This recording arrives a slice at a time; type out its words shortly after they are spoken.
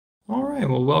All right,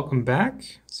 well, welcome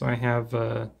back. So I have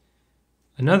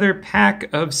another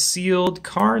pack of sealed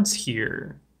cards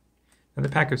here. Another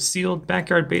pack of sealed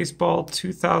Backyard Baseball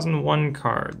 2001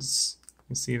 cards.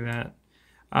 You see that?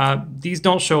 These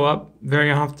don't show up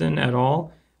very often at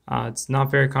all. It's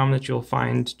not very common that you'll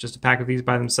find just a pack of these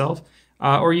by themselves.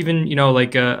 Or even, you know,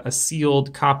 like a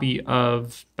sealed copy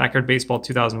of Backyard Baseball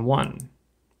 2001.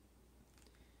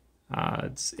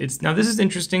 Now this is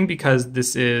interesting because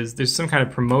there's some kind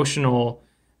of promotional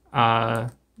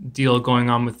deal going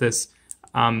on with this.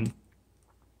 I'm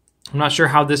not sure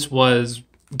how this was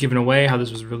given away, how this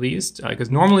was released,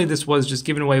 because normally this was just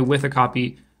given away with a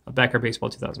copy of Backyard Baseball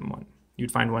 2001.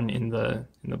 You'd find one in the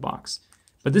box,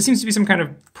 but this seems to be some kind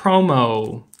of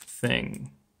promo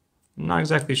thing. I'm not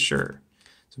exactly sure.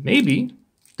 So maybe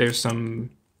there's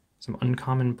some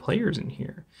uncommon players in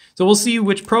here. So we'll see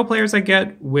which pro players I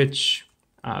get, which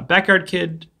Backyard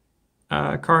Kid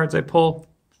cards I pull.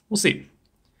 We'll see.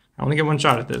 I only get one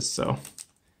shot at this, so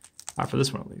for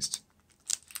this one at least.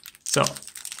 So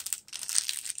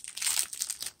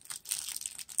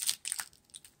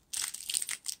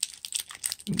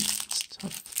it's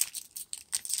tough.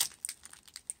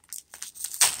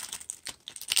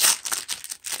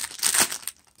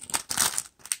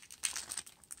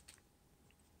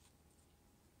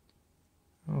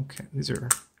 Okay, these are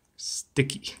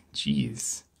sticky.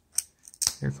 Jeez.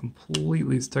 They're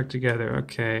completely stuck together.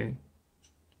 Okay.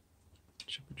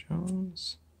 Chipper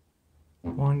Jones.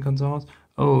 Juan Gonzalez.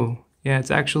 Oh, yeah,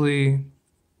 it's actually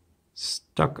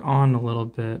stuck on a little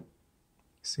bit.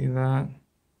 See that?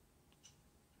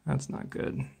 That's not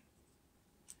good.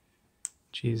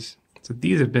 Jeez. So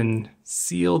these have been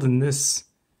sealed in this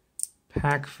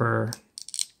pack for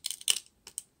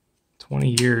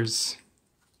 20 years.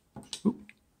 Oop.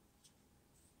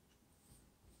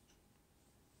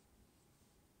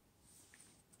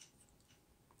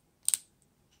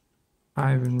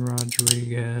 Ivan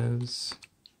Rodriguez.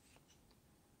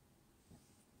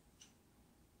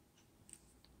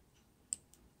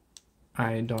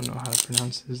 I don't know how to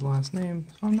pronounce his last name,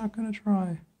 so I'm not going to try.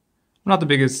 I'm not the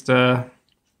biggest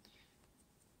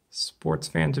sports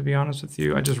fan, to be honest with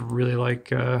you. I just really like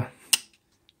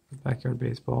Backyard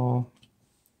Baseball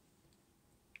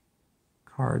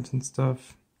cards and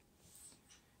stuff.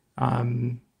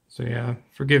 So yeah,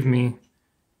 forgive me.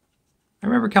 I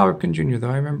remember Cal Ripken Jr.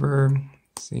 though. I remember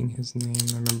seeing his name.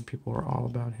 I remember people were all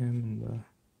about him and the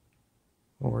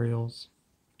Orioles.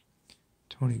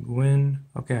 Tony Gwynn.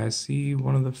 Okay, I see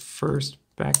one of the first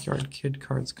Backyard Kid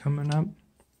cards coming up.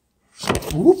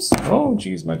 Oops. Oh,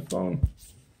 geez, my phone.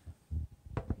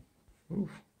 Oof.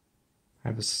 I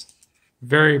have this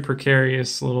very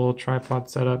precarious little tripod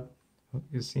setup. Oh,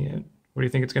 you see it? What do you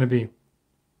think it's going to be?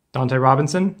 Dante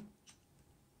Robinson?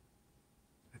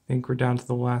 I think we're down to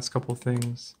the last couple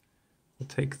things. We'll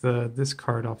take this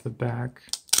card off the back.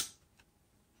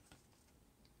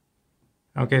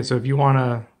 Okay, so if you want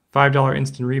a $5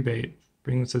 instant rebate,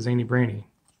 bring this to Zany Brainy.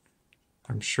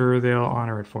 I'm sure they'll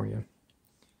honor it for you.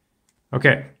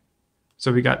 Okay,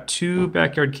 so we got two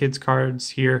Backyard Kids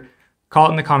cards here. Call it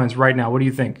in the comments right now. What do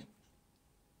you think?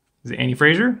 Is it Annie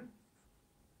Frazier?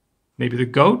 Maybe the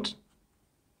GOAT?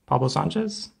 Pablo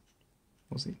Sanchez?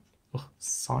 We'll see. Ugh,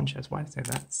 Sanchez. Why did I say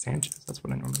that? Sanchez. That's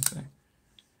what I normally say.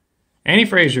 Annie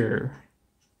Frazier.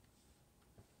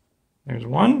 There's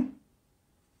one.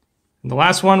 And the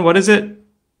last one, what is it?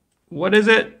 What is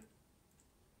it?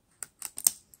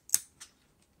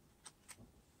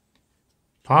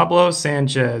 Pablo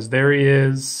Sanchez. There he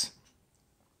is.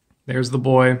 There's the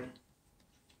boy.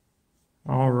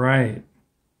 All right.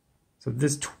 So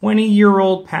this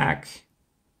 20-year-old pack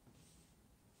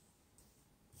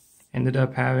ended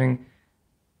up having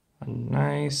a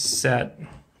nice set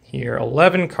here.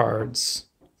 11 cards.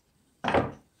 I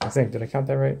think. Did I count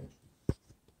that right?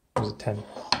 Or was it 10?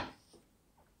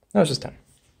 No, it's just 10.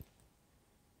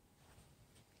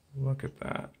 Look at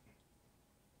that.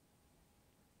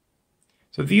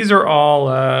 So these are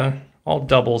all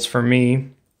doubles for me.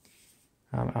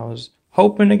 I was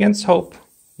hoping against hope.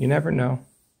 You never know.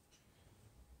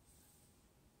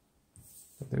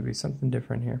 But there'd be something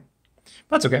different here.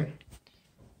 But that's okay.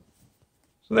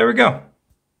 So there we go.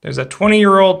 There's a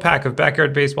 20-year-old pack of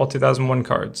Backyard Baseball 2001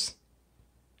 cards.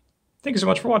 Thank you so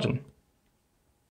much for watching.